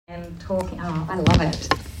And talking. Oh, I love it.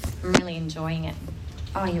 I'm really enjoying it.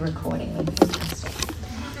 Oh, you're recording me. Fantastic.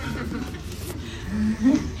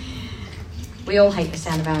 We all hate the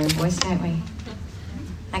sound of our own voice, don't we?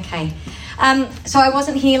 Okay. So I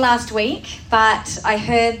wasn't here last week, but I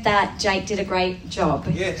heard that Jake did a great job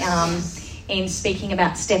in speaking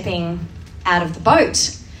about stepping out of the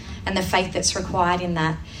boat and the faith that's required in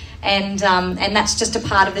that. And that's just a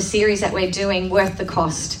part of the series that we're doing, Worth the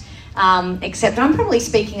Cost. Except I'm probably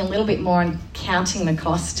speaking a little bit more on counting the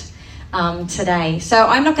cost today. So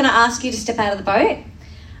I'm not going to ask you to step out of the boat.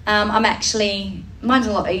 Mine's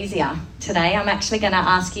a lot easier today. I'm actually going to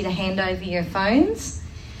ask you to hand over your phones,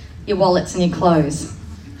 your wallets and your clothes.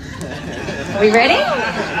 Are we ready?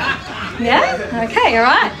 Yeah? Okay, all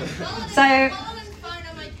right. So...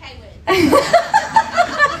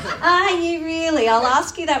 Are you really? I'll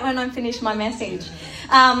ask you that when I finish my message.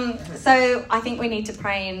 So I think we need to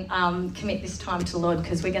pray and commit this time to the Lord,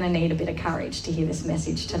 because we're going to need a bit of courage to hear this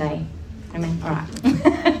message today. Amen. All right.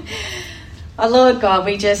 Oh, Lord God,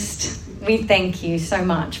 we thank you so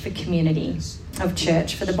much for community of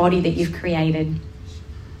church, for the body that you've created.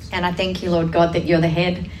 And I thank you, Lord God, that you're the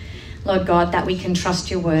head. Lord God, that we can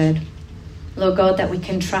trust your word. Lord God, that we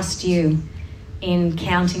can trust you in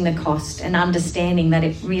counting the cost and understanding that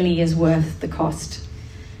it really is worth the cost.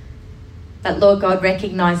 But Lord God,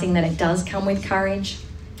 recognising that it does come with courage,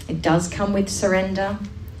 it does come with surrender,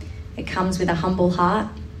 it comes with a humble heart.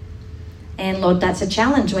 And Lord, that's a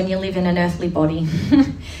challenge when you live in an earthly body.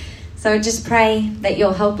 So just pray that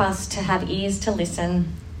you'll help us to have ears to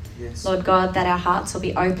listen. Yes. Lord God, that our hearts will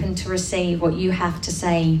be open to receive what you have to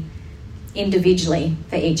say individually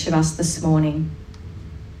for each of us this morning.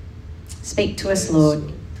 Speak to us, Lord.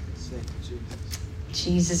 In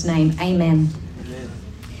Jesus' name, amen.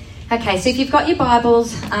 Okay, so if you've got your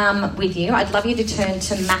Bibles with you, I'd love you to turn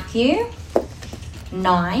to Matthew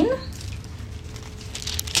 9.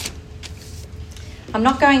 I'm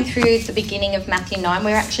not going through the beginning of Matthew 9.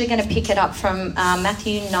 We're actually going to pick it up from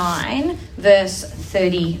Matthew 9, verse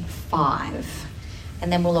 35. And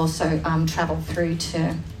then we'll also travel through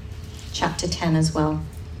to chapter 10 as well.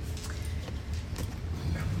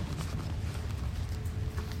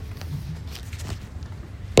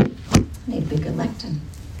 Need a bigger lectern.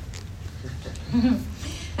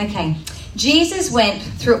 Okay. Jesus went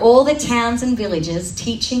through all the towns and villages,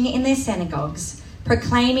 teaching in their synagogues,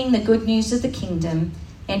 proclaiming the good news of the kingdom,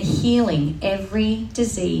 and healing every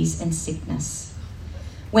disease and sickness.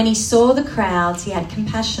 When he saw the crowds, he had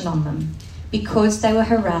compassion on them, because they were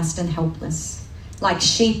harassed and helpless, like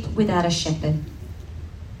sheep without a shepherd.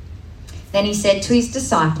 Then he said to his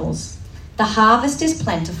disciples, "The harvest is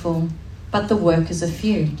plentiful, but the workers are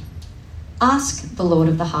few. Ask the Lord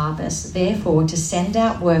of the harvest, therefore, to send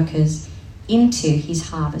out workers into his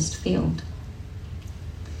harvest field."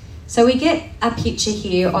 So we get a picture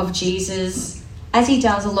here of Jesus, as he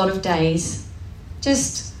does a lot of days,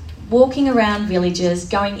 just walking around villages,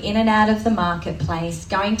 going in and out of the marketplace,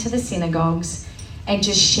 going to the synagogues, and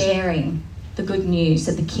just sharing the good news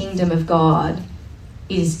that the kingdom of God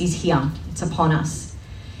is here. It's upon us.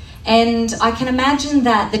 And I can imagine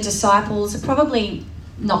that the disciples are probably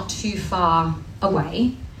not too far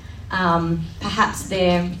away. Perhaps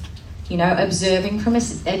they're, observing from a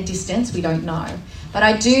distance. We don't know. But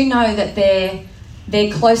I do know that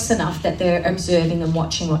they're close enough that they're observing and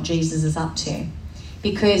watching what Jesus is up to.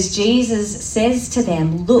 Because Jesus says to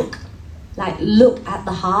them, look at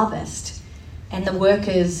the harvest, and the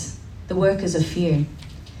workers are few.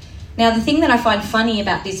 Now, the thing that I find funny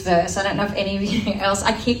about this verse, I don't know if any of you else,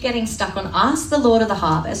 I keep getting stuck on ask the Lord of the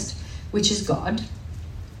harvest, which is God,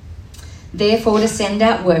 therefore to send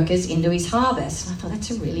out workers into his harvest. And I thought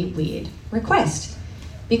that's a really weird request,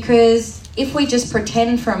 because if we just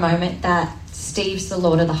pretend for a moment that Steve's the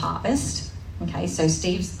Lord of the harvest, okay, so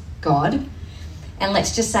Steve's God, and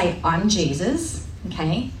let's just say I'm Jesus,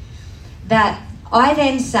 okay, that I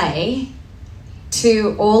then say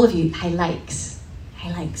to all of you, hey Lakes,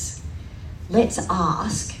 let's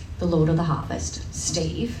ask the Lord of the harvest,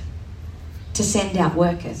 Steve, to send out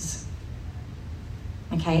workers,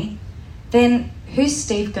 okay? Then who's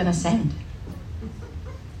Steve going to send?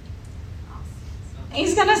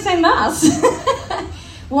 He's going to send us.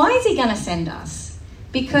 Why is he going to send us?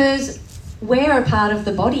 Because we're a part of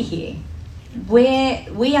the body here.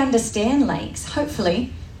 We understand Lakes,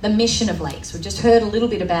 hopefully the mission of Lakes. We've just heard a little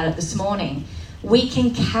bit about it this morning. We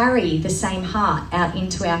can carry the same heart out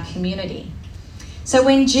into our community. So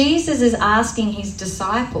when Jesus is asking his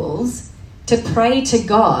disciples to pray to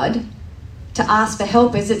God, to ask for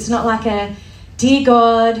helpers, it's not like a, dear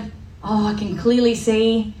God, I can clearly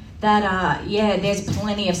see that, there's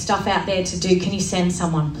plenty of stuff out there to do. Can you send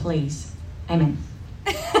someone, please? Amen.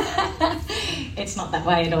 It's not that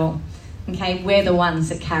way at all. Okay, we're the ones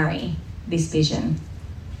that carry this vision.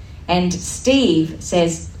 And Steve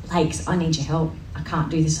says, Lakes, I need your help. I can't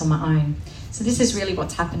do this on my own. So this is really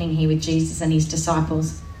what's happening here with Jesus and his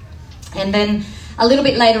disciples. And then a little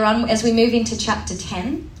bit later on, as we move into chapter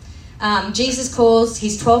 10, Jesus calls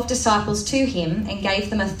his 12 disciples to him and gave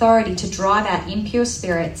them authority to drive out impure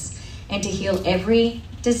spirits and to heal every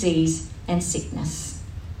disease and sickness.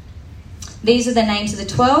 These are the names of the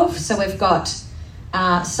 12. So we've got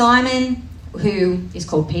Simon, who is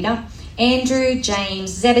called Peter, Andrew, James,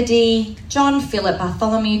 Zebedee, John, Philip,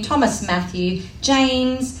 Bartholomew, Thomas, Matthew,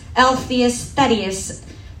 James, Alphaeus, Thaddeus,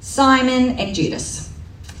 Simon, and Judas.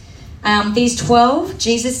 These 12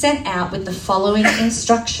 Jesus sent out with the following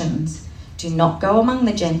instructions. Do not go among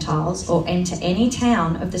the Gentiles or enter any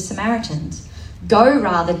town of the Samaritans. Go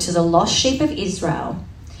rather to the lost sheep of Israel.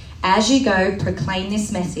 As you go, proclaim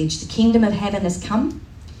this message. The kingdom of heaven has come.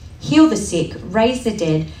 Heal the sick, raise the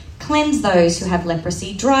dead, cleanse those who have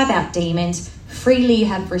leprosy, drive out demons. Freely you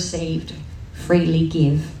have received, freely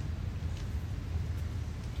give.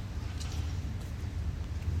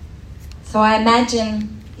 So I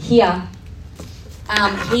imagine here,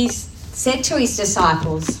 he's said to his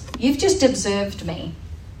disciples, you've just observed me.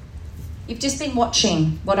 You've just been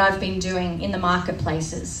watching what I've been doing in the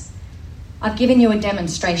marketplaces. I've given you a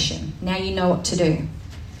demonstration. Now you know what to do.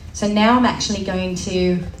 So now I'm actually going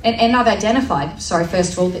to, and I've identified,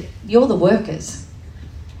 first of all, that you're the workers.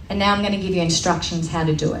 And now I'm going to give you instructions how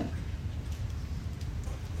to do it.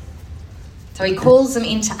 So he calls them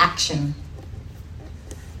into action.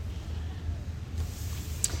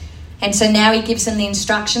 And so now he gives them the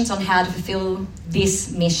instructions on how to fulfill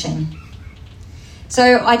this mission.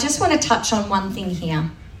 So I just want to touch on one thing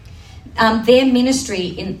here. Their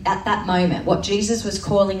ministry at that moment, what Jesus was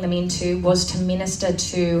calling them into, was to minister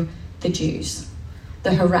to the Jews,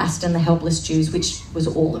 the harassed and the helpless Jews, which was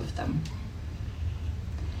all of them.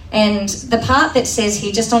 And the part that says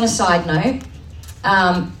here, just on a side note,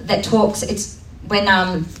 that talks, it's when,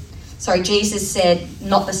 Jesus said,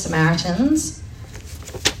 not the Samaritans.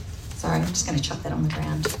 Sorry, I'm just going to chuck that on the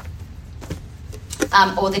ground.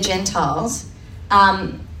 Or the Gentiles.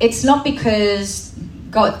 It's not because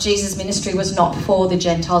Jesus' ministry was not for the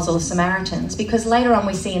Gentiles or the Samaritans, because later on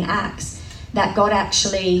we see in Acts that God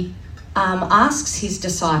actually asks his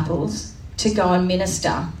disciples to go and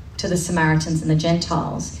minister to the Samaritans and the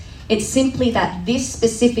Gentiles. It's simply that this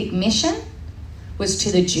specific mission was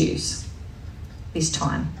to the Jews this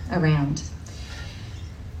time around.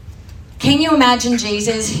 Can you imagine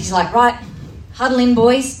Jesus? He's like, right, huddle in,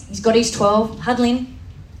 boys. He's got his 12, huddle in.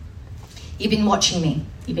 You've been watching me.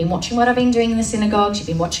 You've been watching what I've been doing in the synagogues. You've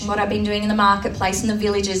been watching what I've been doing in the marketplace and the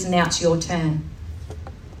villages, and now it's your turn.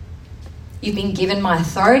 You've been given my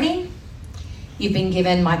authority. You've been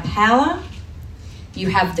given my power.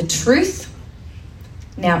 You have the truth.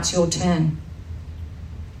 Now it's your turn.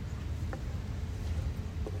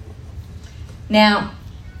 Now,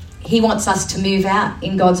 he wants us to move out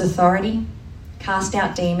in God's authority, cast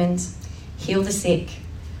out demons, heal the sick,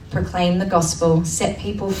 proclaim the gospel, set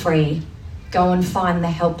people free, go and find the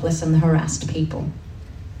helpless and the harassed people.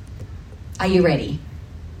 Are you ready?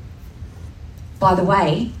 By the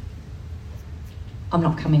way, I'm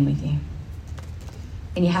not coming with you.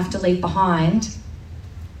 And you have to leave behind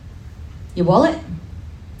your wallet,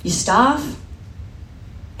 your staff,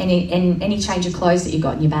 and any change of clothes that you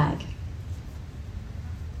got in your bag.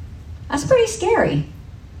 That's pretty scary.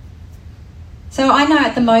 So I know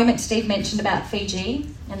at the moment Steve mentioned about Fiji,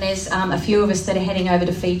 and there's a few of us that are heading over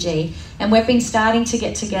to Fiji, and we've been starting to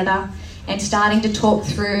get together and starting to talk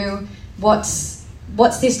through what's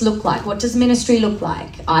this look like? What does ministry look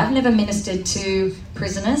like? I've never ministered to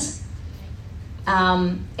prisoners.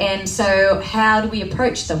 And so how do we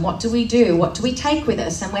approach them? What do we do? What do we take with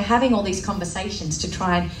us? And we're having all these conversations to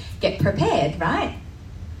try and get prepared, right?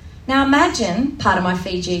 Now imagine, part of my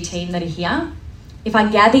Fiji team that are here, if I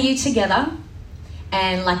gather you together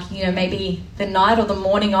and maybe the night or the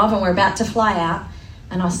morning of and we're about to fly out,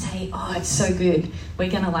 and I'll say, oh, it's so good.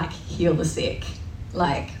 We're going to heal the sick.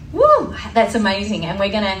 Woo, that's amazing. And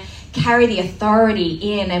we're going to carry the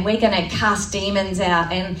authority in, and we're going to cast demons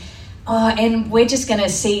out, and we're just going to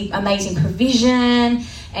see amazing provision,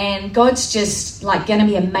 and God's just going to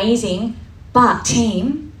be amazing. But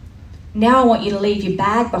team, now I want you to leave your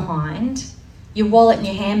bag behind, your wallet and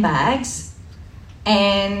your handbags,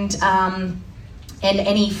 and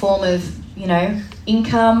any form of,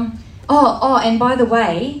 income. And by the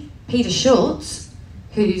way, Peter Schultz,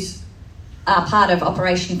 who's part of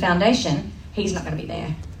Operation Foundation, he's not going to be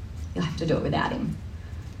there. You'll have to do it without him.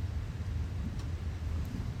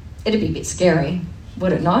 It'd be a bit scary,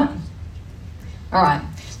 would it not? All right,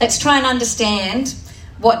 let's try and understand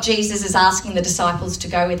what Jesus is asking the disciples to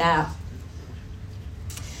go without.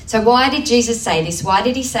 So why did Jesus say this? Why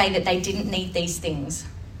did he say that they didn't need these things?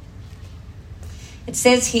 It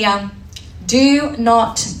says here, do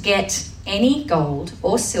not get any gold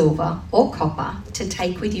or silver or copper to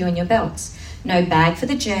take with you in your belts. No bag for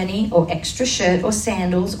the journey or extra shirt or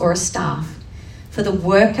sandals or a staff. For the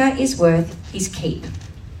worker is worth his keep.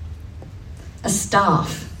 A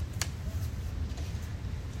staff.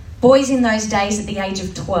 Boys in those days at the age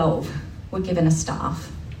of 12 were given a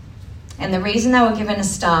staff. And the reason they were given a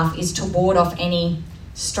staff is to ward off any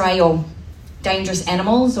stray or dangerous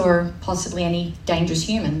animals or possibly any dangerous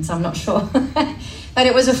humans, I'm not sure. But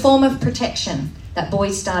it was a form of protection that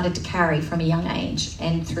boys started to carry from a young age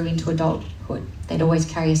and through into adulthood. They'd always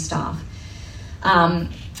carry a staff.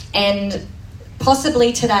 And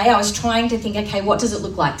possibly today, I was trying to think, okay, what does it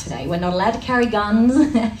look like today? We're not allowed to carry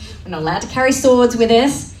guns. We're not allowed to carry swords with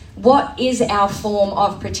us. What is our form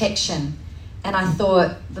of protection? And I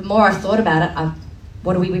thought, the more I thought about it,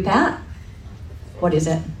 what do we whip out? What is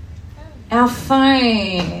it? Our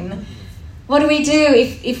phone. What do we do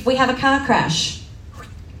if we have a car crash?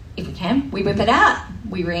 If we can, we whip it out.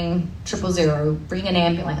 We ring 000, ring an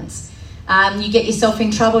ambulance. You get yourself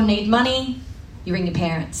in trouble, need money, you ring your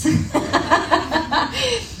parents. We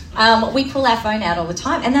pull our phone out all the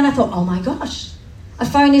time. And then I thought, oh my gosh, a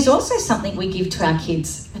phone is also something we give to our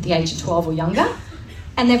kids at the age of 12 or younger.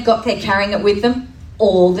 And they're carrying it with them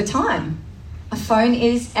all the time. A phone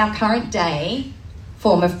is our current day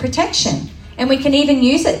form of protection. And we can even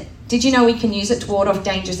use it. Did you know we can use it to ward off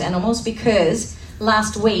dangerous animals? Because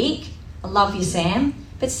last week, I love you, Sam,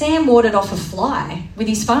 but Sam warded off a fly with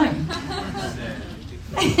his phone.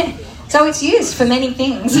 So it's used for many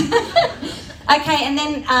things. Okay, and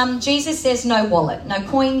then Jesus says no wallet, no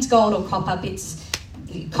coins, gold or copper bits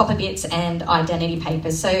and identity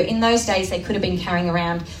papers. So in those days, they could have been carrying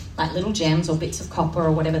around like little gems or bits of copper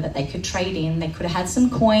or whatever that they could trade in. They could have had some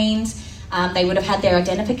coins. They would have had their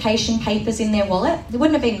identification papers in their wallet. There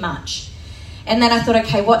wouldn't have been much. And then I thought,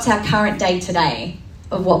 okay, what's our current day today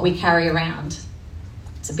of what we carry around?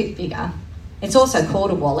 It's a bit bigger. It's also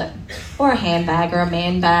called a wallet or a handbag or a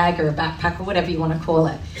man bag or a backpack or whatever you want to call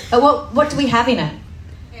it. But what do we have in it?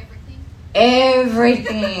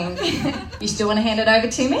 Everything. You still want to hand it over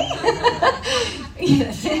to me?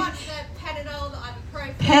 Yes. You want the Panadol, the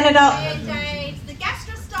ibuprofen, Panadol. the Band-Aids, the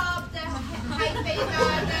Gastrostop, the hay fever,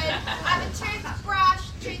 the toothbrush,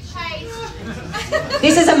 toothpaste.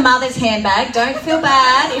 This is a mother's handbag. Don't feel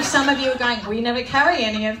bad if some of you are going, we never carry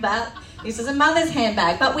any of that. This is a mother's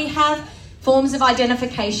handbag. But we have forms of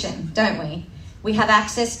identification, don't we? We have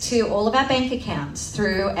access to all of our bank accounts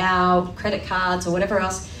through our credit cards or whatever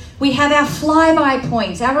else. We have our flyby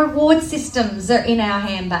points. Our reward systems are in our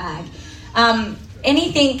handbag.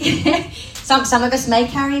 Anything, some of us may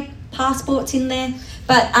carry passports in there,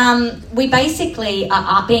 but we basically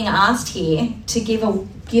are being asked here to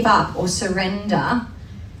give up or surrender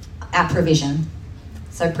our provision.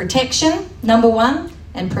 So protection, number one,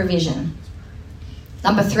 and provision.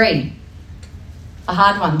 Number three, a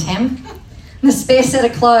hard one, Tam. The spare set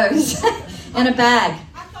of clothes and a bag.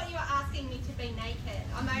 I thought you were asking me to be naked.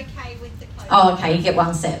 I'm okay with the clothes. Oh, okay, you get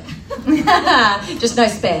one set. Just no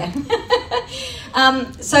spare.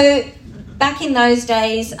 So back in those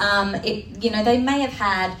days, they may have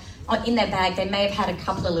had, in their bag, they may have had a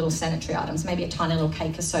couple of little sanitary items, maybe a tiny little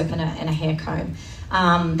cake of soap and a hair comb.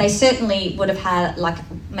 They certainly would have had like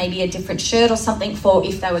maybe a different shirt or something for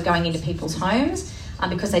if they were going into people's homes,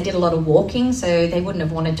 because they did a lot of walking, so they wouldn't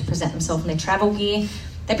have wanted to present themselves in their travel gear.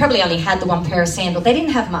 They probably only had the one pair of sandals. They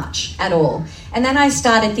didn't have much at all. And then I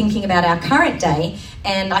started thinking about our current day,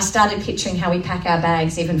 and I started picturing how we pack our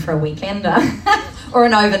bags even for a weekender or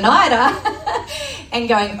an overnighter, and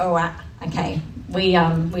going, okay, we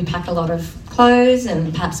pack a lot of clothes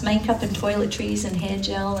and perhaps makeup and toiletries and hair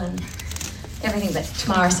gel and everything that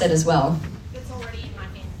Tamara said as well. It's already in my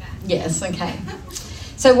handbag. Yes, okay.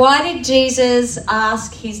 So why did Jesus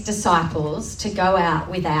ask his disciples to go out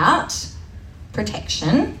without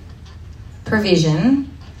protection,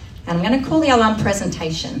 provision, and I'm going to call the other one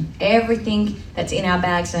presentation. Everything that's in our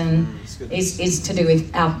bags and is to do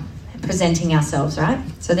with our presenting ourselves, right?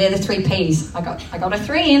 So they're the 3 P's. I got a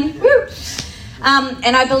 3 in. Woo!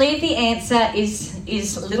 And I believe the answer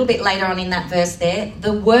is a little bit later on in that verse there.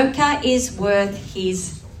 The worker is worth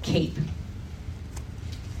his keep.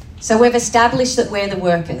 So we've established that we're the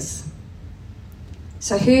workers.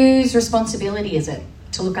 So whose responsibility is it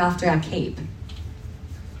to look after our keep?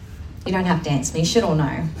 You don't have to answer me. You should all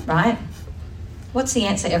know, right? What's the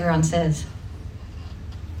answer everyone says?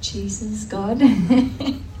 Jesus, God.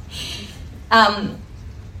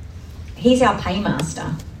 He's our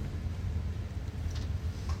paymaster.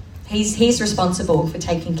 He's responsible for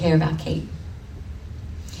taking care of our keep.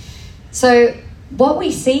 So what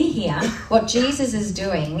we see here, what Jesus is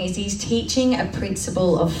doing, is he's teaching a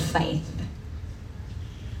principle of faith,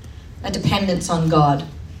 a dependence on God.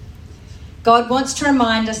 God wants to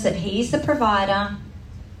remind us that he's the provider.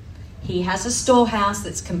 He has a storehouse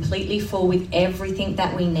that's completely full with everything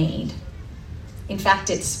that we need. In fact,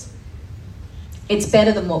 it's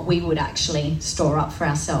better than what we would actually store up for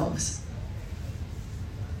ourselves.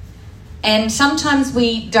 And sometimes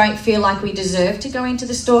we don't feel like we deserve to go into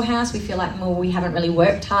the storehouse. We feel like, well, we haven't really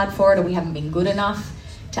worked hard for it, or we haven't been good enough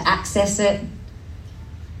to access it.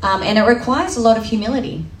 And it requires a lot of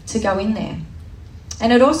humility to go in there.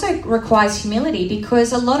 And it also requires humility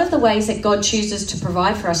because a lot of the ways that God chooses to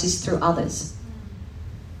provide for us is through others.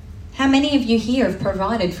 How many of you here have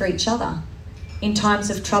provided for each other in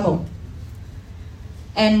times of trouble?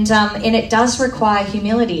 And it does require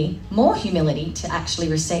humility, more humility, to actually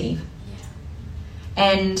receive.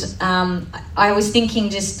 And I was thinking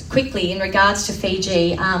just quickly in regards to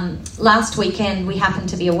Fiji, last weekend we happened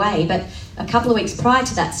to be away, but a couple of weeks prior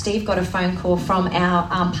to that, Steve got a phone call from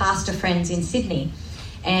our pastor friends in Sydney,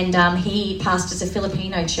 and he pastors a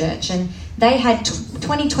Filipino church, and they had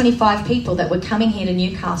 25 people that were coming here to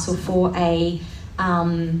Newcastle for a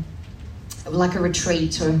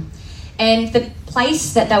retreat, and the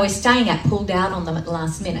place that they were staying at pulled out on them at the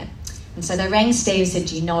last minute. And so they rang Steve and said,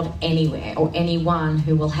 do you know anywhere or anyone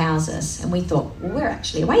who will house us? And we thought, well, we're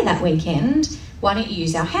actually away that weekend. Why don't you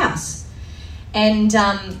use our house? And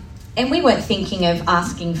we weren't thinking of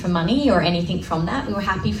asking for money or anything from that. We were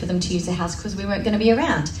happy for them to use the house because we weren't going to be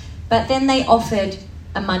around. But then they offered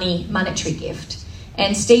a monetary gift.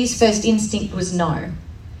 And Steve's first instinct was no.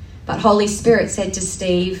 But Holy Spirit said to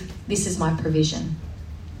Steve, this is my provision.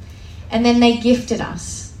 And then they gifted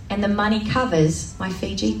us. And the money covers my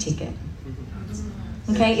Fiji ticket.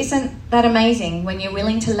 Okay, isn't that amazing? When you're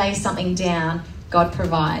willing to lay something down, God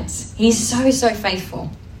provides. He's so, so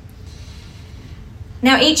faithful.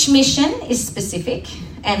 Now, each mission is specific.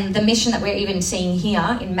 And the mission that we're even seeing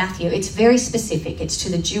here in Matthew, it's very specific. It's to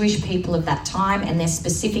the Jewish people of that time, and there's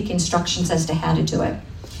specific instructions as to how to do it.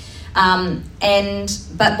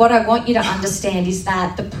 But what I want you to understand is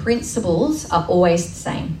that the principles are always the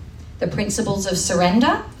same. The principles of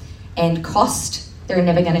surrender and cost, they're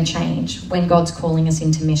never going to change when God's calling us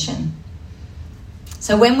into mission.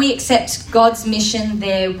 So when we accept God's mission,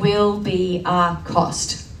 there will be a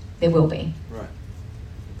cost. There will be. Right.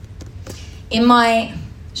 In my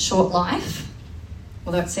short life,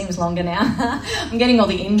 although it seems longer now, I'm getting all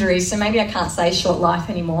the injuries, so maybe I can't say short life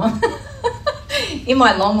anymore. In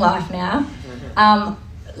my long life now,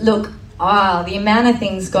 the amount of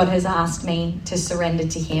things God has asked me to surrender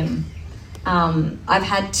to him. I've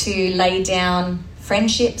had to lay down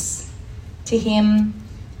friendships to him.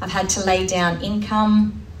 I've had to lay down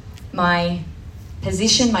income, my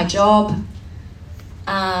position, my job.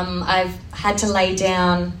 I've had to lay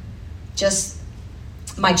down just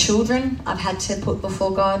my children. I've had to put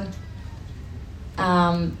before God.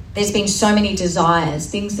 There's been so many desires,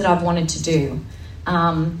 things that I've wanted to do,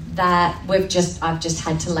 that I've just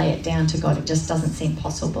had to lay it down to God. It just doesn't seem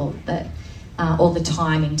possible that all the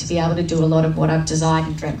timing to be able to do a lot of what I've desired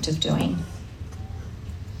and dreamt of doing.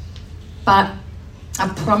 But I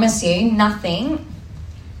promise you, nothing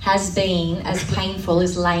has been as painful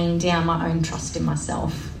as laying down my own trust in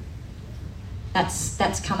myself.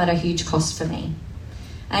 That's come at a huge cost for me.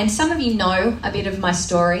 And some of you know a bit of my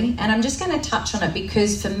story, and I'm just going to touch on it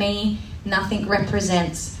because for me, nothing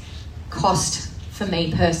represents cost for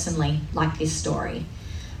me personally like this story.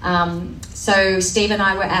 So Steve and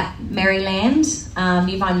I were at Maryland,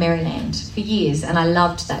 New Vine, Maryland for years, and I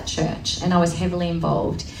loved that church and I was heavily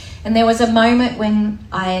involved. And there was a moment when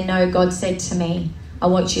I know God said to me, I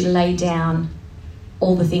want you to lay down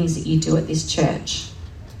all the things that you do at this church,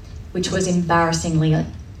 which was embarrassingly a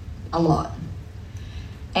lot.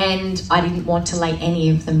 And I didn't want to lay any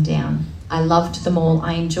of them down. I loved them all.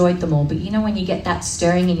 I enjoyed them all. But you know when you get that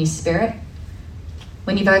stirring in your spirit?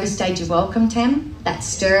 When you've overstayed your welcome, Tam, that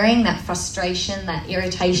stirring, that frustration, that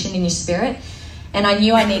irritation in your spirit. And I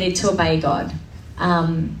knew I needed to obey God.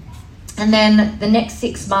 And then the next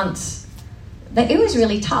 6 months, it was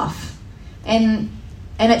really tough. And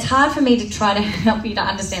it's hard for me to try to help you to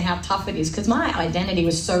understand how tough it is because my identity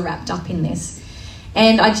was so wrapped up in this.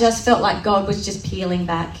 And I just felt like God was just peeling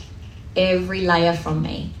back every layer from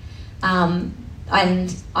me.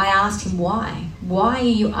 And I asked him, why? Why are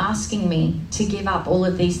you asking me to give up all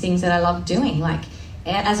of these things that I love doing? Like,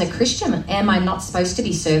 as a Christian, am I not supposed to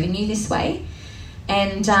be serving you this way?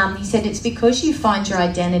 And he said, it's because you find your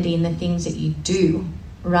identity in the things that you do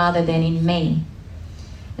rather than in me.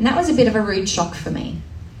 And that was a bit of a rude shock for me,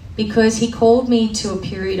 because he called me to a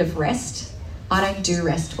period of rest. I don't do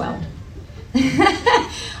rest well.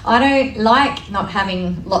 I don't like not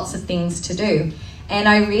having lots of things to do. And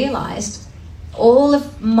I realised all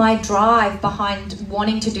of my drive behind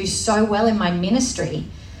wanting to do so well in my ministry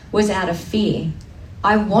was out of fear.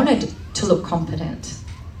 I wanted to look competent.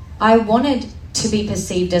 I wanted to be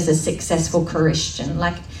perceived as a successful Christian.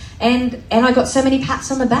 And I got so many pats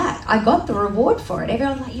on the back. I got the reward for it.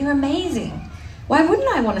 Everyone's like, you're amazing. Why wouldn't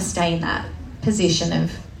I want to stay in that position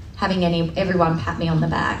of having everyone pat me on the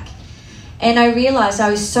back? And I realised I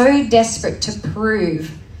was so desperate to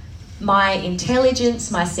prove my intelligence,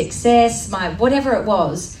 my success, my whatever it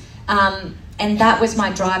was. And that was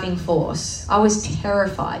my driving force. I was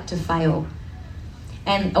terrified to fail.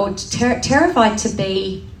 Or terrified to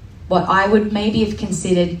be what I would maybe have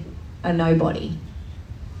considered a nobody.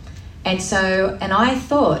 And I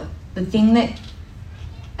thought the thing that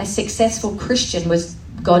a successful Christian was,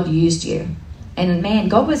 God used you. And man,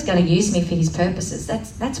 God was going to use me for his purposes.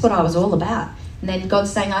 That's what I was all about. And then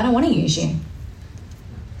God's saying, I don't want to use you.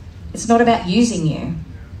 It's not about using you.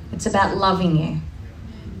 It's about loving you.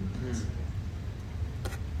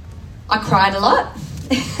 I cried a lot.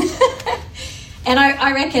 And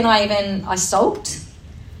I reckon I sulked.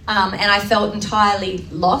 And I felt entirely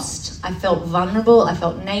lost. I felt vulnerable. I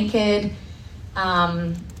felt naked.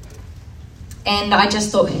 And I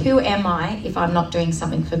just thought, who am I if I'm not doing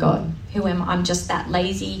something for God? Who am I? I'm just that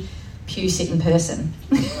lazy, pew-sitting person.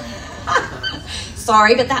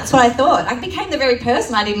 Sorry, but that's what I thought. I became the very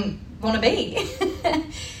person I didn't want to be.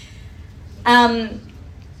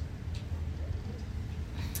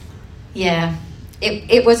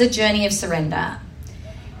 It was a journey of surrender.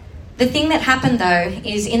 The thing that happened, though,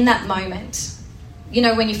 is in that moment, you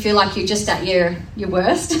know, when you feel like you're just at your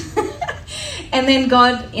worst, and then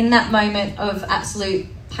God, in that moment of absolute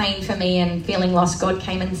pain for me and feeling lost, God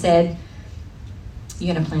came and said,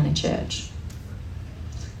 you're going to plant a church.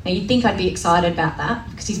 Now, you'd think I'd be excited about that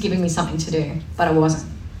because he's giving me something to do, but I wasn't,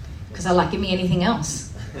 because I like, give me anything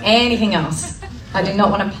else. Anything else. I do not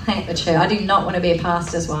want to plant the church. I do not want to be a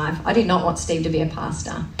pastor's wife. I do not want Steve to be a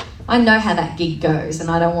pastor. I know how that gig goes and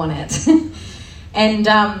I don't want it.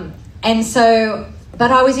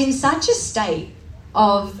 But I was in such a state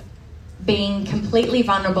of being completely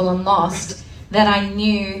vulnerable and lost that I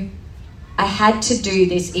knew I had to do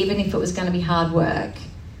this, even if it was going to be hard work,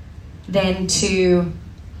 than to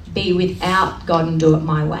be without God and do it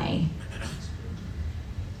my way.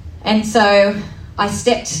 And so I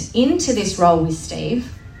stepped into this role with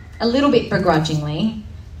Steve, a little bit begrudgingly,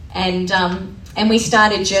 and we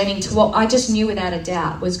started journeying to what I just knew without a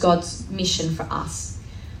doubt was God's mission for us.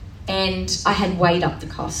 And I had weighed up the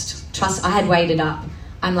cost. I had weighed it up.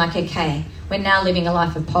 I'm like, okay, we're now living a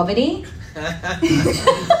life of poverty. Not true,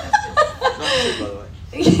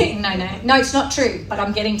 by the way. No, it's not true, but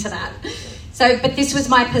I'm getting to that. But this was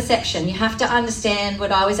my perception. You have to understand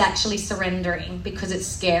what I was actually surrendering, because it's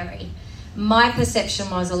scary. My perception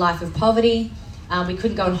was a life of poverty. We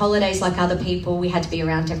couldn't go on holidays like other people. We had to be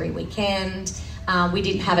around every weekend. We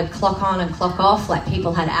didn't have a clock on and clock off, like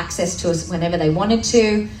people had access to us whenever they wanted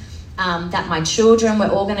to. That my children were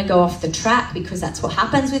all going to go off the track, because that's what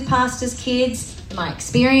happens with pastors' kids, in my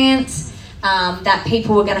experience. That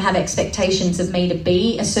people were going to have expectations of me to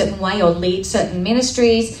be a certain way or lead certain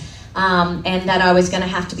ministries, and that I was going to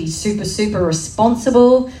have to be super, super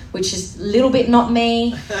responsible, which is a little bit not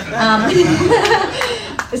me.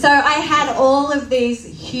 So I had all of these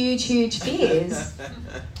huge, huge fears,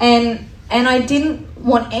 and I didn't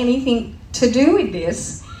want anything to do with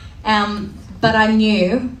this, but I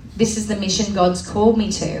knew this is the mission God's called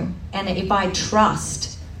me to, and if I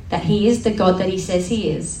trust that he is the God that he says he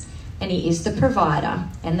is, and he is the provider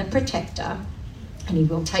and the protector, and he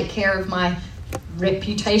will take care of my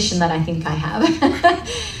reputation that I think I have,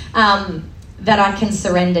 that I can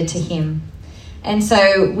surrender to him. And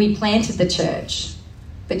so we planted the church.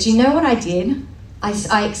 But do you know what I did?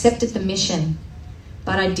 I accepted the mission,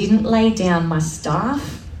 but I didn't lay down my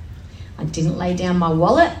staff, I didn't lay down my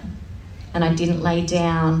wallet, and I didn't lay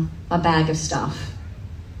down my bag of stuff.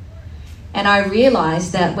 And I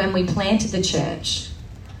realised that when we planted the church,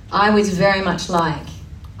 I was very much like,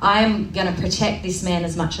 I'm going to protect this man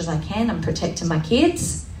as much as I can. I'm protecting my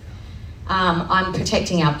kids. I'm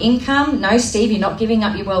protecting our income. No, Steve, you're not giving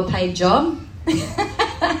up your well-paid job.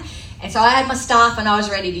 And And so I had my staff and I was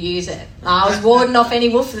ready to use it. I was warding off any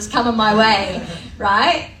wolf that's coming my way,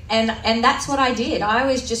 right? And that's what I did. I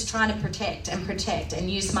was just trying to protect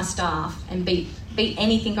and use my staff and beat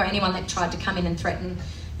anything or anyone that tried to come in and threaten,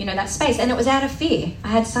 that space. And it was out of fear. I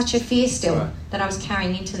had such a fear still that I was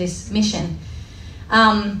carrying into this mission.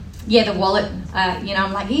 The wallet,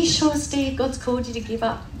 I'm like, are you sure, Steve, God's called you to give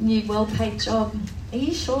up your well-paid job? Are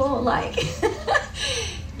you sure? Like,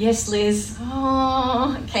 yes, Liz.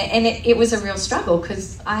 Oh, okay. And it was a real struggle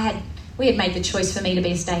because we had made the choice for me to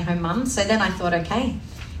be a stay-home mum. So then I thought, okay.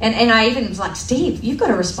 And I even was like, Steve, you've got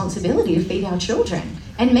a responsibility to feed our children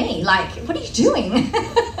and me. Like, what are you doing?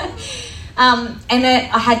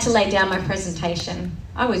 I had to lay down my presentation.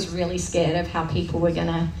 I was really scared of how people were going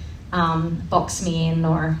to box me in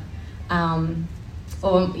or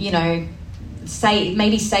say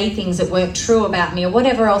things that weren't true about me or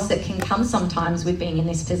whatever else that can come sometimes with being in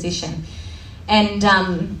this position. And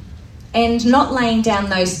not laying down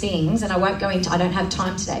those things, and I don't have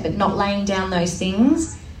time today, but not laying down those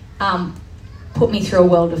things put me through a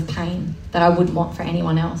world of pain that I wouldn't want for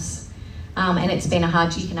anyone else. And it's been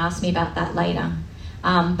you can ask me about that later.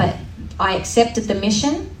 But I accepted the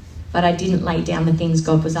mission, but I didn't lay down the things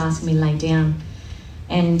God was asking me to lay down.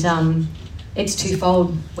 And it's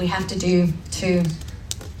twofold. We have to do two.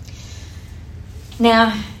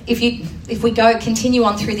 Now, if we continue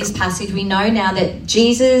on through this passage, we know now that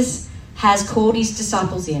Jesus has called his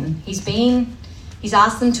disciples in. He's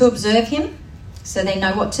asked them to observe him so they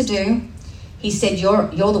know what to do. He said, you're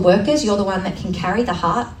the workers, you're the one that can carry the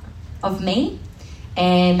heart of me,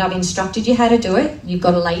 and I've instructed you how to do it. You've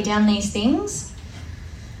got to lay down these things.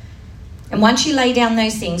 And once you lay down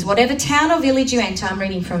those things, whatever town or village you enter, I'm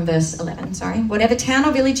reading from verse 11, whatever town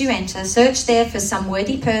or village you enter, search there for some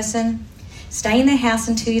worthy person, stay in their house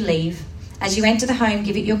until you leave. As you enter the home,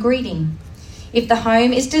 give it your greeting. If the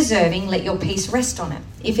home is deserving, let your peace rest on it.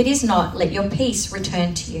 If it is not, let your peace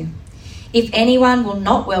return to you. If anyone will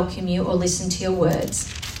not welcome you or listen to your words,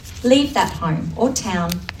 leave that home or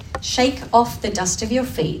town, shake off the dust of your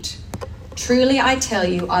feet. Truly I tell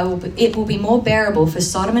you, it will be more bearable for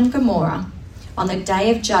Sodom and Gomorrah on the day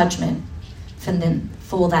of judgment than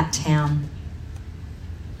for that town.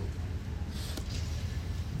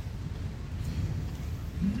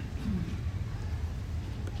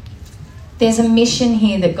 There's a mission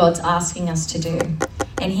here that God's asking us to do.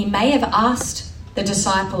 And he may have asked the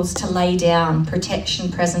disciples to lay down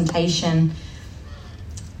protection, presentation.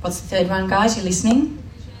 What's the third one, guys? You listening?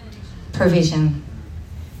 Provision.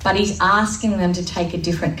 But he's asking them to take a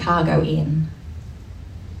different cargo in.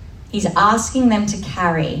 He's asking them to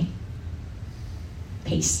carry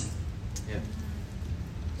peace. Yeah.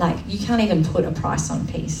 Like, you can't even put a price on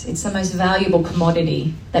peace. It's the most valuable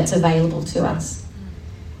commodity that's available to us.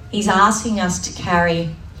 He's asking us to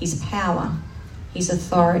carry his power, his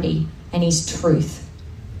authority, and his truth.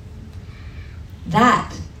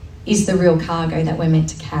 That is the real cargo that we're meant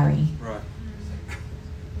to carry. Right.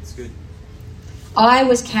 That's good. I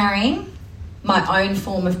was carrying my own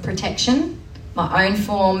form of protection, my own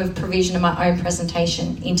form of provision, and my own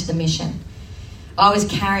presentation into the mission. I was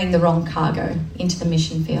carrying the wrong cargo into the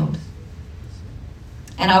mission field.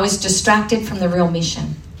 And I was distracted from the real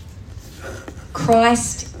mission.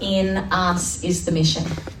 Christ in us is the mission.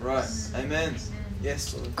 Right. Amen.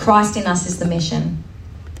 Yes, Lord. Christ in us is the mission.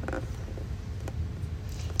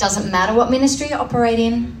 Doesn't matter what ministry you operate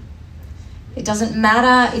in. It doesn't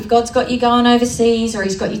matter if God's got you going overseas, or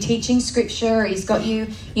he's got you teaching scripture, or he's got you,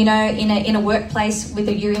 in a workplace with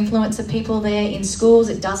your influence of people there, in schools.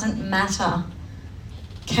 It doesn't matter.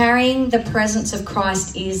 Carrying the presence of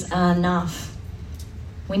Christ is enough.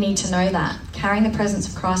 We need to know that. Carrying the presence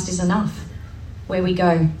of Christ is enough where we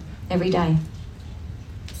go every day.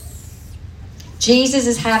 Jesus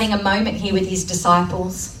is having a moment here with his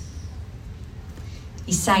disciples.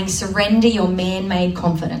 He's saying, surrender your man-made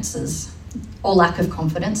confidences, or lack of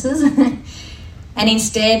confidences, and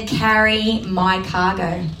instead carry my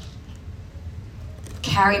cargo.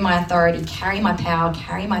 Carry my authority, carry my power,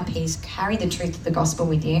 carry my peace, carry the truth of the gospel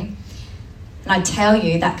with you. And I tell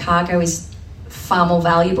you, that cargo is far more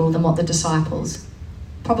valuable than what the disciples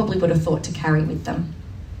probably would have thought to carry with them.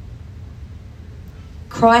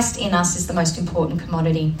 Christ in us is the most important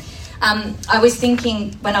commodity. I was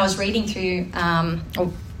thinking when I was reading through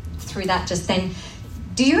that just then,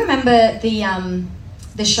 do you remember the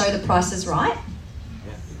show The Price is Right?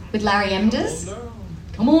 Yeah. With Larry Emders?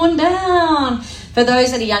 Come on down. For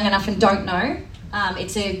those that are young enough and don't know,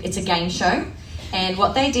 it's a game show. And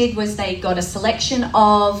what they did was they got a selection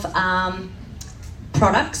of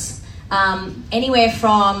products, anywhere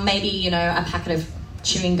from maybe, a packet of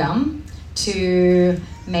chewing gum to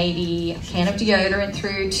maybe a can of deodorant,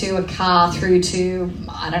 through to a car, through to,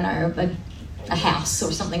 I don't know, a house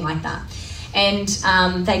or something like that. And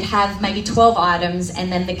they'd have maybe 12 items,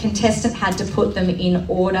 and then the contestant had to put them in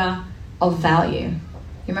order of value.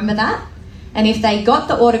 You remember that? And if they got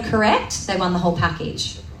the order correct, they won the whole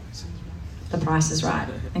package. The Price is Right.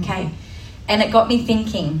 Okay. And it got me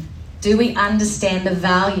thinking, do we understand the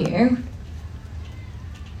value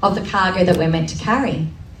of the cargo that we're meant to carry?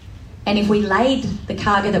 And if we laid the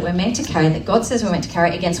cargo that we're meant to carry, that God says we're meant to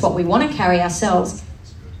carry, against what we want to carry ourselves,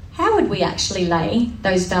 how would we actually lay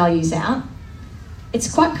those values out?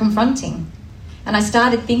 It's quite confronting. And I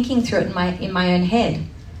started thinking through it in my own head.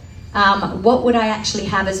 What would I actually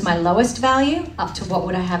have as my lowest value up to what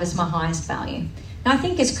would I have as my highest value? Now, I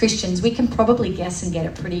think as Christians, we can probably guess and get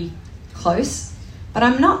it pretty close, but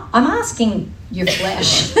I'm asking your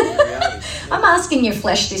flesh. I'm asking your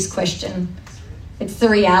flesh this question. It's the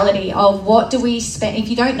reality of, what do we spend, if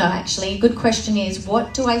you don't know actually, a good question is,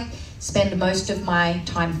 what do I spend most of my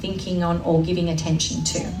time thinking on or giving attention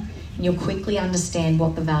to? And you'll quickly understand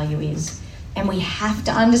what the value is. And we have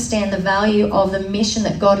to understand the value of the mission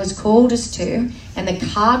that God has called us to and the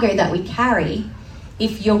cargo that we carry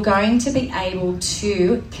if you're going to be able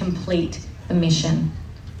to complete the mission.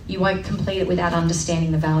 You won't complete it without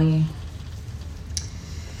understanding the value.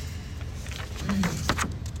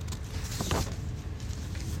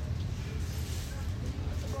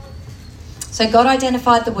 So God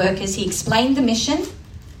identified the workers, he explained the mission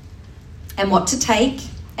and what to take,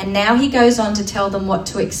 and now he goes on to tell them what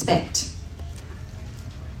to expect.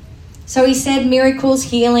 So he said miracles,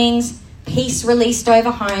 healings, peace released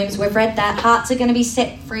over homes. We've read that. Hearts are going to be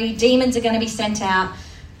set free. Demons are going to be sent out.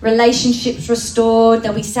 Relationships restored.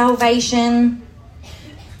 There'll be salvation.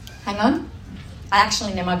 Hang on. I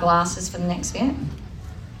actually need my glasses for the next bit.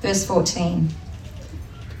 Verse 14.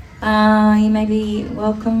 You may be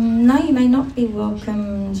welcome. No, you may not be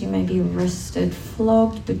welcomed. You may be arrested,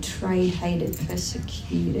 flogged, betrayed, hated,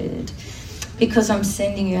 persecuted. Because I'm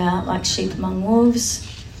sending you out like sheep among wolves.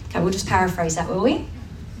 Okay, we'll just paraphrase that, will we?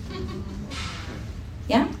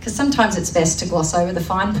 Yeah? Because sometimes it's best to gloss over the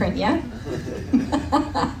fine print, yeah?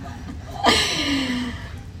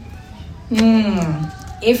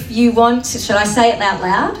 If you want to, should I say it out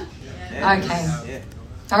loud? Yeah. Okay. Yeah.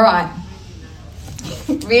 All right.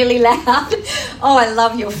 Really loud. Oh, I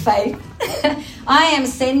love your faith. I am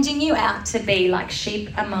sending you out to be like sheep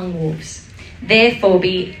among wolves. Therefore,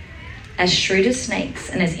 be as shrewd as snakes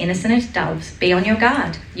and as innocent as doves. Be on your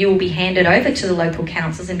guard. You will be handed over to the local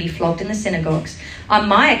councils and be flogged in the synagogues. On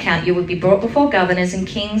my account, you will be brought before governors and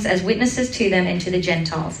kings as witnesses to them and to the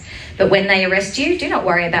Gentiles. But when they arrest you, do not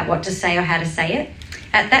worry about what to say or how to say it.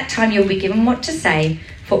 At that time, you will be given what to say,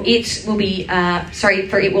 for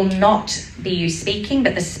it will not be you speaking,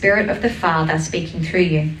 but the Spirit of the Father speaking through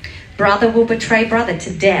you. Brother will betray brother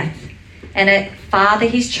to death, and a father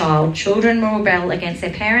his child. Children will rebel against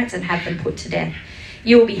their parents and have them put to death.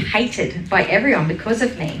 You will be hated by everyone because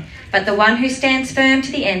of me, but the one who stands firm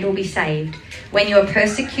to the end will be saved. When you are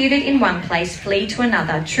persecuted in one place, flee to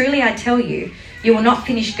another. Truly I tell you, you will not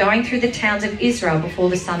finish going through the towns of Israel before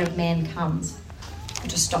the Son of Man comes. I'll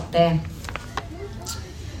just stop there.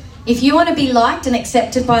 If you want to be liked and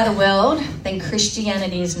accepted by the world, then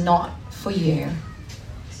Christianity is not for you.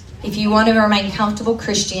 If you want to remain comfortable,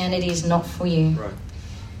 Christianity is not for you. Right.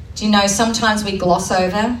 Do you know, sometimes we gloss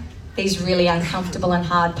over these really uncomfortable and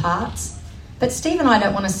hard parts. But Steve and I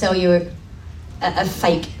don't want to sell you a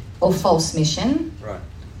fake or false mission. Right.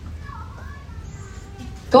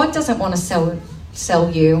 God doesn't want to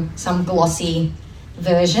sell you some glossy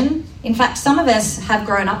version. In fact, some of us have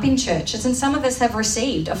grown up in churches and some of us have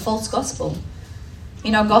received a false gospel.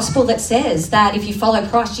 You know, a gospel that says that if you follow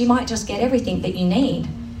Christ, you might just get everything that you need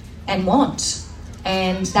and want,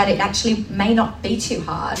 and that it actually may not be too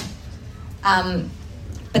hard.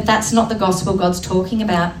 But that's not the gospel God's talking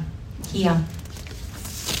about here.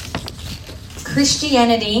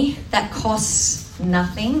 Christianity that costs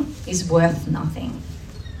nothing is worth nothing.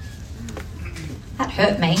 That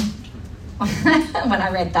hurt me when I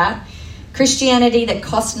read that. Christianity that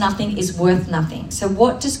costs nothing is worth nothing. So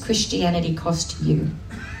what does Christianity cost you?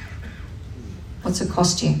 What's it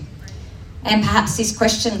cost you? And perhaps this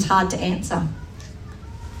question's hard to answer.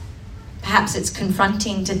 Perhaps it's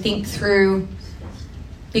confronting to think through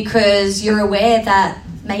because you're aware that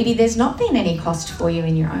maybe there's not been any cost for you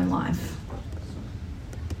in your own life.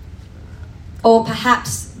 Or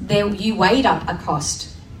perhaps you weighed up a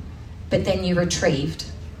cost, but then you retrieved.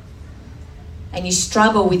 And you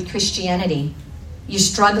struggle with Christianity. You're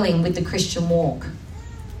struggling with the Christian walk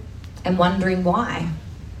and wondering why.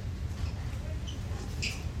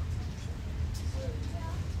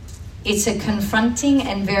 It's a confronting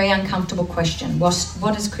and very uncomfortable question.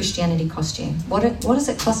 What does Christianity cost you? What does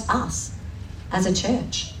it cost us as a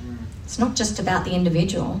church? It's not just about the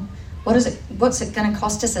individual. What's it going to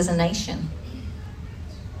cost us as a nation?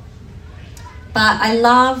 But I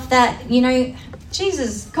love that,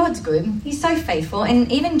 Jesus, God's good. He's so faithful.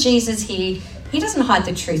 And even Jesus here, he doesn't hide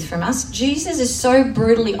the truth from us. Jesus is so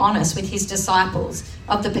brutally honest with his disciples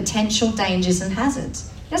of the potential dangers and hazards.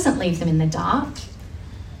 He doesn't leave them in the dark.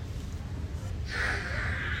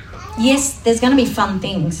 Yes, there's going to be fun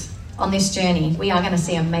things on this journey. We are going to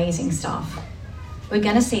see amazing stuff. We're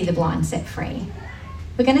going to see the blind set free.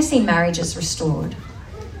 We're going to see marriages restored,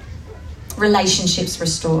 relationships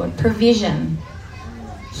restored, provision,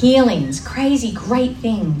 healings, crazy, great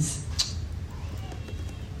things.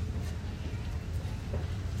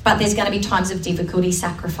 But there's going to be times of difficulty,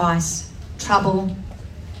 sacrifice, trouble,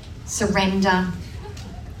 surrender.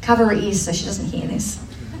 Cover her ears so she doesn't hear this.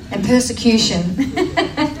 And persecution.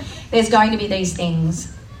 There's going to be these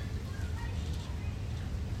things.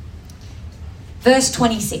 Verse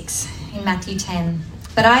 26 in Matthew 10.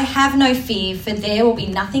 But I have no fear, for there will be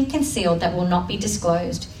nothing concealed that will not be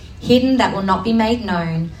disclosed, hidden that will not be made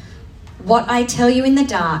known. What I tell you in the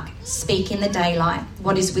dark, speak in the daylight.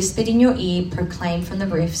 What is whispered in your ear, proclaim from the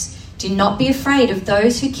roofs. Do not be afraid of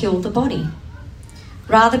those who kill the body.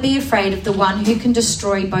 Rather be afraid of the one who can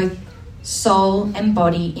destroy both soul and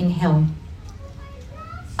body in hell.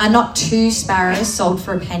 Are not 2 sparrows sold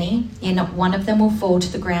for a penny? Yet not one of them will fall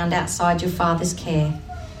to the ground outside your Father's care.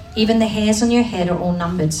 Even the hairs on your head are all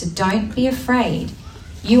numbered, so don't be afraid.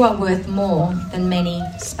 You are worth more than many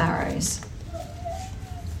sparrows.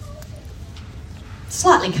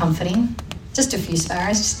 Slightly comforting. Just a few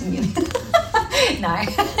sparrows. No.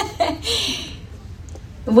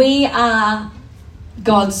 We are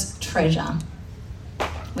God's treasure.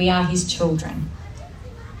 We are his children.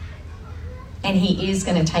 And he is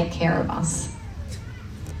going to take care of us.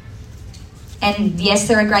 And yes,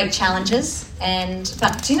 there are great challenges,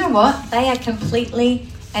 but do you know what? They are completely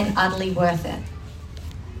and utterly worth it.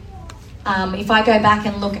 If I go back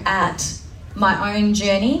and look at my own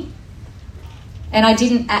journey, and I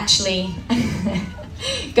didn't actually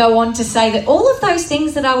go on to say that all of those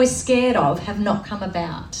things that I was scared of have not come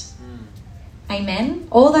about. Amen?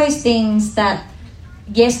 All those things that,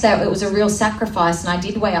 yes, it was a real sacrifice, and I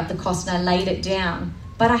did weigh up the cost and I laid it down,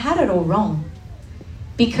 but I had it all wrong.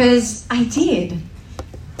 Because I did.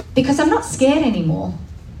 Because I'm not scared anymore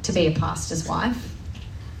to be a pastor's wife.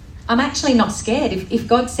 I'm actually not scared. If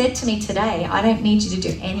God said to me today, I don't need you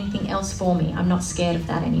to do anything else for me, I'm not scared of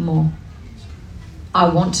that anymore. I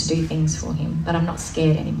want to do things for him, but I'm not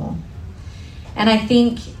scared anymore. And I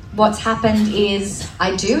think what's happened is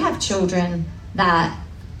I do have children that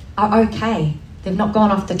are okay. They've not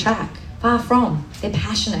gone off the track. Far from. They're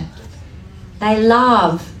passionate. They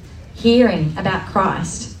love hearing about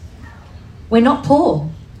Christ. We're not poor.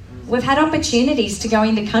 We've had opportunities to go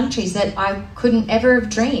into countries that I couldn't ever have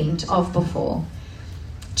dreamed of before.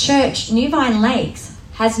 Church, New Vine Lakes,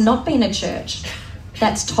 has not been a church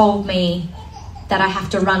that's told me that I have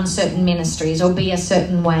to run certain ministries or be a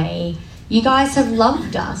certain way. You guys have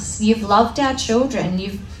loved us. You've loved our children.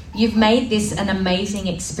 You've made this an amazing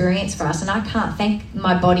experience for us, and I can't thank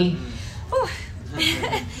my body.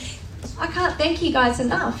 I can't thank you guys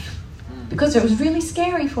enough. Because it was really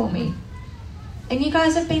scary for me. And you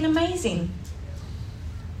guys have been amazing.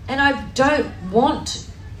 And I don't want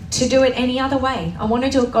to do it any other way. I want to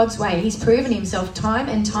do it God's way. He's proven himself time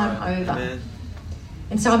and time over. Amen.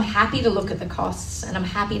 And so I'm happy to look at the costs, and I'm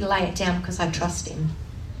happy to lay it down because I trust him.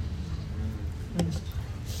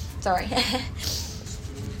 Sorry.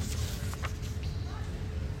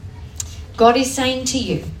 God is saying to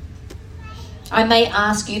you, I may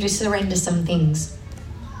ask you to surrender some things.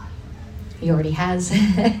 He already has.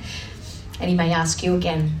 And he may ask you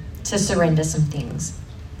again to surrender some things.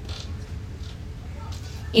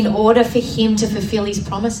 In order for him to fulfill his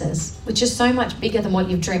promises, which is so much bigger than what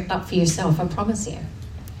you've dreamt up for yourself, I promise you.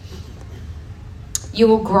 You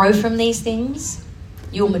will grow from these things.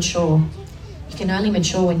 You'll mature. You can only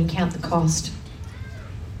mature when you count the cost.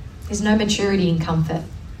 There's no maturity in comfort.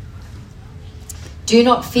 Do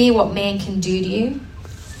not fear what man can do to you.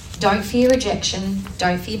 Don't fear rejection.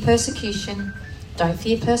 Don't fear persecution. Don't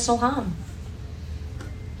fear personal harm.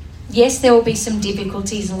 Yes, there will be some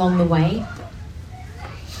difficulties along the way.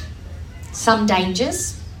 Some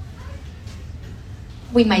dangers.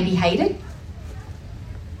 We may be hated.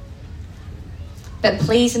 But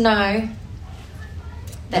please know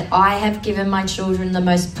that I have given my children the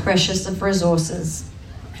most precious of resources.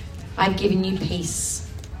 I've given you peace.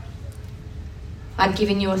 I've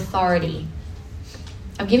given you authority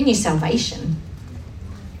I've given you salvation.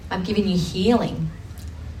 I've given you healing.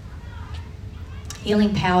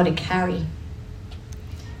 Healing power to carry.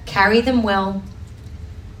 Carry them well.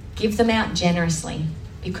 Give them out generously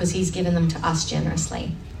because he's given them to us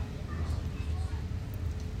generously.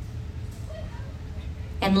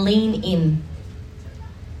 And lean in.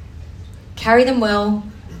 Carry them well.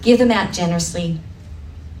 Give them out generously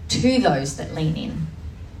to those that lean in.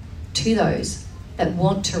 To those that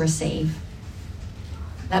want to receive.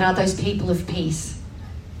 That are those people of peace.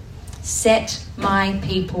 Set my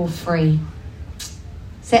people free.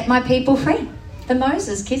 Set my people free. The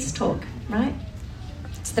Moses kids talk, right?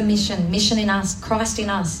 It's the mission in us, Christ in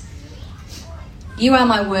us. You are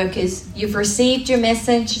my workers. You've received your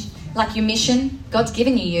message, like your mission. God's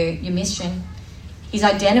given you your mission. He's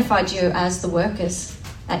identified you as the workers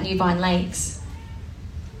at New Vine Lakes.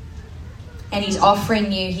 And he's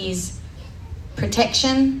offering you his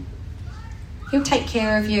protection. He'll take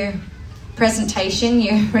care of your presentation,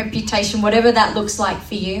 your reputation, whatever that looks like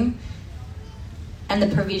for you. And the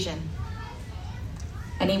provision.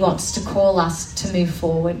 And he wants to call us to move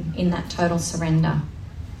forward in that total surrender.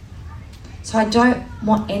 So I don't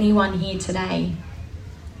want anyone here today,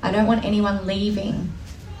 I don't want anyone leaving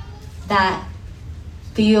that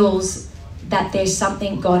feels that there's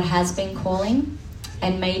something God has been calling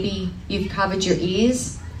and maybe you've covered your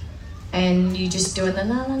ears and you're just doing the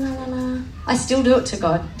la la la la la. I still do it to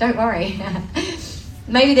God, don't worry.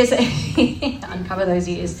 Maybe there's uncover those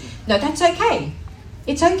ears. No, that's okay.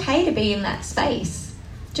 It's okay to be in that space.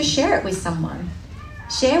 Just share it with someone.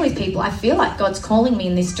 Share with people. I feel like God's calling me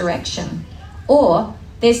in this direction. Or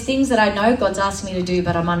there's things that I know God's asked me to do,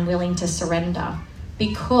 but I'm unwilling to surrender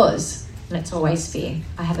because, and it's always fear.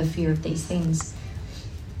 I have a fear of these things.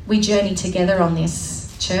 We journey together on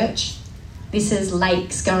this, church. This is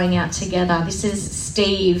Lakes going out together. This is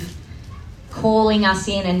Steve calling us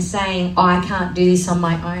in and saying, I can't do this on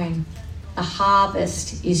my own. The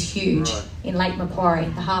harvest is huge in Lake Macquarie.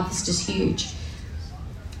 The harvest is huge.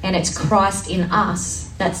 And it's Christ in us.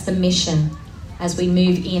 That's the mission as we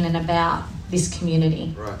move in and about this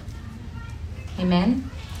community. Right. Amen?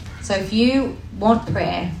 So if you want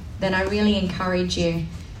prayer, then I really encourage you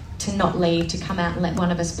to not leave, to come out and let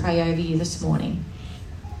one of us pray over you this morning.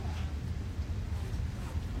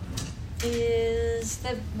 Is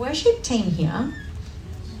the worship team here?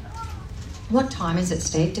 What time is it,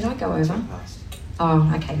 Steve? Did I go over?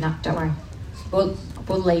 Oh, okay. No, don't worry. We'll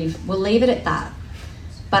leave. We'll leave it at that.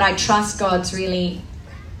 But I trust God's really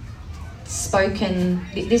spoken.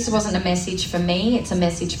 This wasn't a message for me. It's a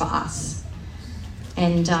message for us.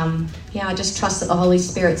 And I just trust that the Holy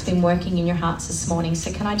Spirit's been working in your hearts this morning.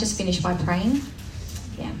 So can I just finish by praying?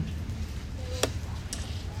 Yeah.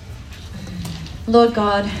 Lord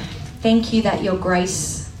God, thank you that your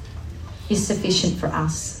grace is sufficient for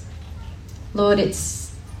us. Lord,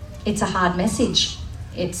 it's a hard message.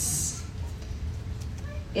 It's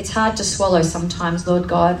hard to swallow sometimes, Lord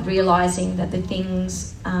God, realising that the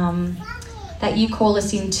things that you call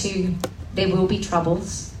us into, there will be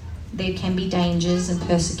troubles. There can be dangers and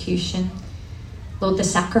persecution. Lord, the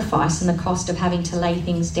sacrifice and the cost of having to lay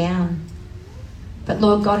things down. But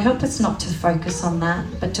Lord God, help us not to focus on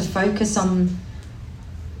that, but to focus on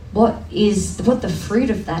what the fruit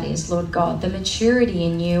of that is, Lord God, the maturity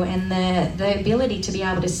in you and the ability to be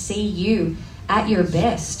able to see you at your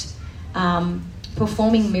best,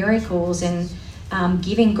 performing miracles and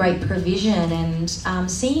giving great provision and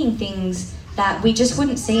seeing things that we just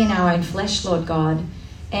wouldn't see in our own flesh, Lord God.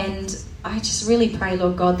 And I just really pray,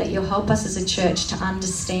 Lord God, that you'll help us as a church to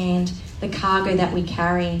understand the cargo that we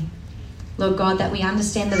carry. Lord God, that we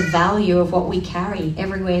understand the value of what we carry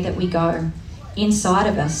everywhere that we go, inside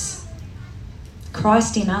of us.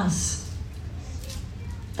 Christ in us.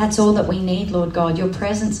 That's all that we need, Lord God. Your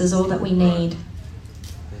presence is all that we need.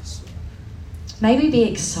 May we be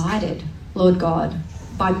excited, Lord God,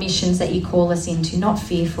 by missions that you call us into, not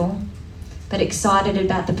fearful, but excited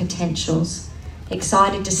about the potentials,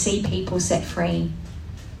 excited to see people set free,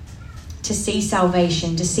 to see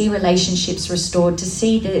salvation, to see relationships restored, to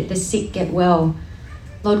see the sick get well.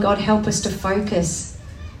 Lord God, help us to focus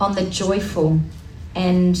on the joyful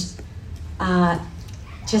and the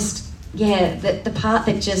part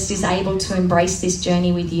that just is able to embrace this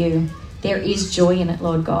journey with you. There is joy in it,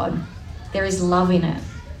 Lord God. There is love in it.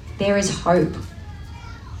 There is hope.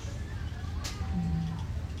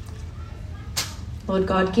 Lord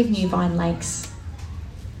God, give New Vine Lakes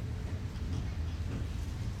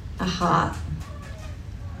a heart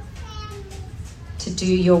to do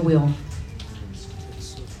your will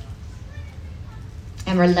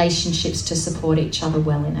and relationships to support each other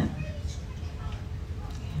well in it.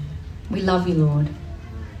 We love you, Lord.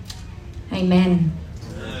 Amen.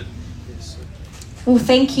 Well,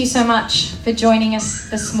 thank you so much for joining us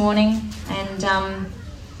this morning. And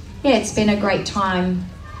it's been a great time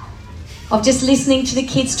of just listening to the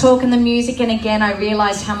kids talk and the music. And again, I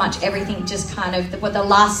realised how much everything just kind of, the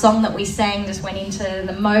last song that we sang just went into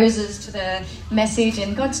the Moses, to the message.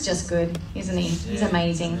 And God's just good, isn't he? He's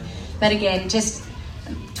amazing. But again, just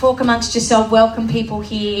talk amongst yourself, welcome people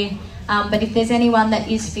here. But if there's anyone that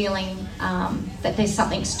is feeling that there's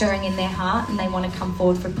something stirring in their heart and they want to come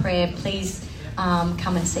forward for prayer, please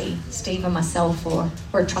come and see Steve or myself or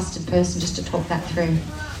a trusted person just to talk that through.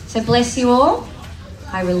 So bless you all.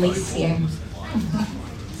 I release you.